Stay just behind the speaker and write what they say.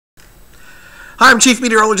Hi, I'm Chief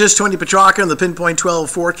Meteorologist Tony Petrarca in the Pinpoint 12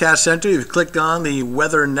 Forecast Center. You've clicked on the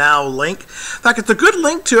Weather Now link. In fact, it's a good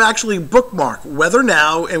link to actually bookmark Weather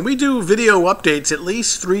Now, and we do video updates at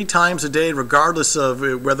least 3 times a day, regardless of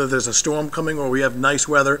whether there's a storm coming or we have nice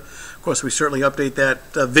weather. Of course, we certainly update that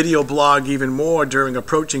video blog even more during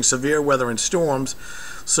approaching severe weather and storms.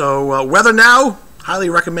 So, Weather Now, highly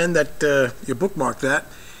recommend that you bookmark that.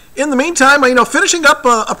 In the meantime, finishing up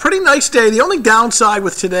a pretty nice day. The only downside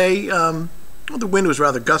with today, the wind was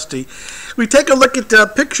rather gusty. We take a look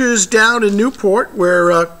at pictures down in Newport,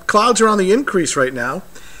 where clouds are on the increase right now.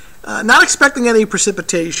 Not expecting any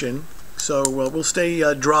precipitation, so we'll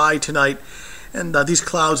stay dry tonight, and these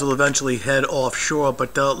clouds will eventually head offshore.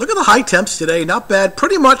 But look at the high temps today. Not bad.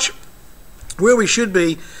 Pretty much where we should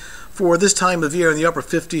be for this time of year, in the upper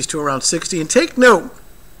 50s to around 60. And take note,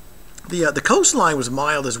 the coastline was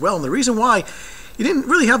mild as well, and the reason why, you didn't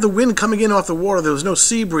really have the wind coming in off the water. There was no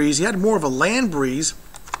sea breeze. You had more of a land breeze.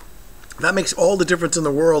 That makes all the difference in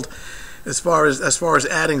the world as far as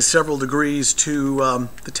adding several degrees to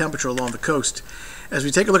the temperature along the coast. As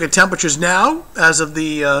we take a look at temperatures now, as of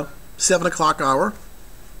the 7 o'clock hour,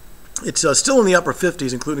 it's still in the upper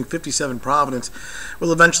 50s, including 57 Providence.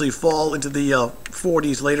 Will eventually fall into the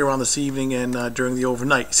 40s later on this evening and during the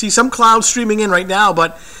overnight. See some clouds streaming in right now,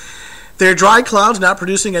 but they're dry clouds, not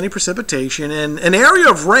producing any precipitation, and an area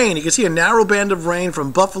of rain. You can see a narrow band of rain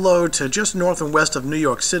from Buffalo to just north and west of New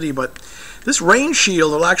York City, but this rain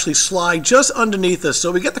shield will actually slide just underneath us.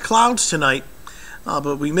 So we get the clouds tonight,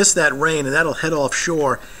 but we miss that rain, and that'll head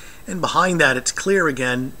offshore. And behind that, it's clear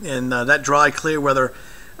again, and that dry, clear weather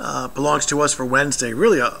belongs to us for Wednesday.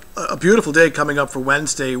 Really a beautiful day coming up for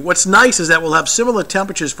Wednesday. What's nice is that we'll have similar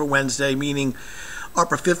temperatures for Wednesday, meaning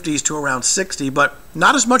upper 50s to around 60, but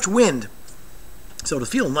not as much wind, so it'll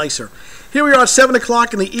feel nicer. Here we are at 7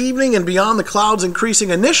 o'clock in the evening, and beyond, the clouds increasing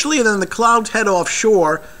initially, and then the clouds head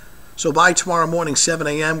offshore. So by tomorrow morning, 7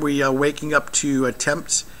 a.m., we are waking up to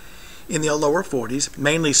temps in the lower 40s.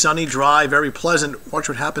 Mainly sunny, dry, very pleasant. Watch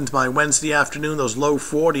what happens by Wednesday afternoon. Those low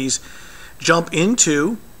 40s jump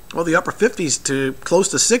into, well, the upper 50s to close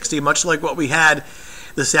to 60, much like what we had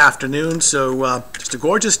this afternoon. So just a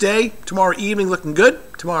gorgeous day. Tomorrow evening looking good.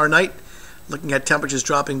 Tomorrow night looking at temperatures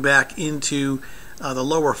dropping back into the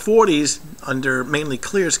lower 40s under mainly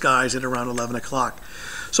clear skies at around 11 o'clock.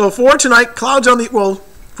 So for tonight, clouds on the, well,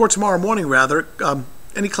 for tomorrow morning rather,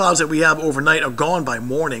 any clouds that we have overnight are gone by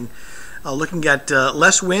morning. Looking at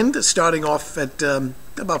less wind, starting off at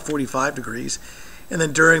about 45 degrees. And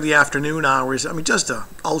then during the afternoon hours, just a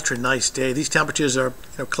ultra nice day. These temperatures are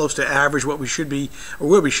close to average, what we should be, or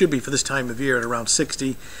where we should be for this time of year at around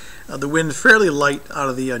 60. The wind fairly light out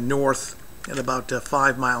of the north at about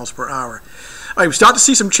 5 miles per hour. All right, we start to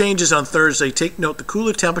see some changes on Thursday. Take note, the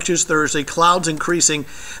cooler temperatures Thursday, clouds increasing.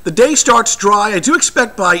 The day starts dry. I do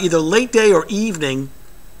expect by either late day or evening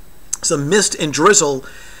some mist and drizzle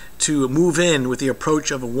to move in with the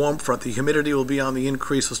approach of a warm front. The humidity will be on the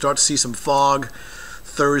increase. We'll start to see some fog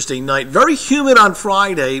Thursday night. Very humid on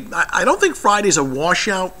Friday. I don't think Friday's a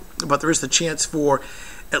washout, but there is the chance for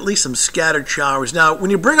at least some scattered showers. Now, when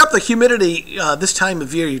you bring up the humidity this time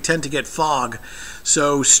of year, you tend to get fog.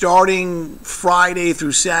 So starting Friday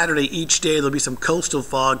through Saturday each day, there'll be some coastal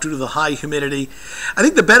fog due to the high humidity. I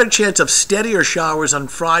think the better chance of steadier showers on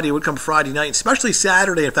Friday would come Friday night, especially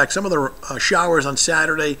Saturday. In fact, some of the showers on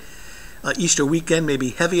Saturday, Easter weekend, may be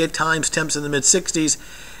heavy at times, temps in the mid-60s.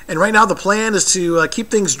 And right now the plan is to keep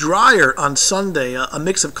things drier on Sunday, a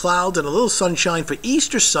mix of clouds and a little sunshine for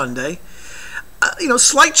Easter Sunday.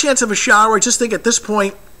 Slight chance of a shower. I just think at this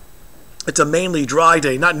point it's a mainly dry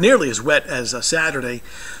day, not nearly as wet as Saturday.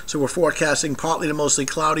 So we're forecasting partly to mostly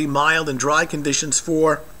cloudy, mild, and dry conditions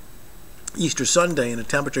for Easter Sunday, and a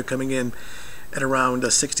temperature coming in at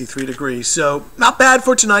around 63 degrees. So not bad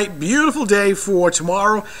for tonight. Beautiful day for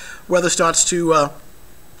tomorrow. Weather starts to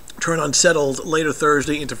turn unsettled later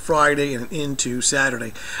Thursday into Friday and into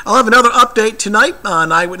Saturday. I'll have another update tonight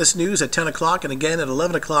on Eyewitness News at 10 o'clock and again at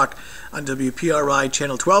 11 o'clock on WPRI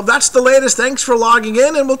Channel 12. That's the latest. Thanks for logging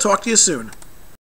in, and we'll talk to you soon.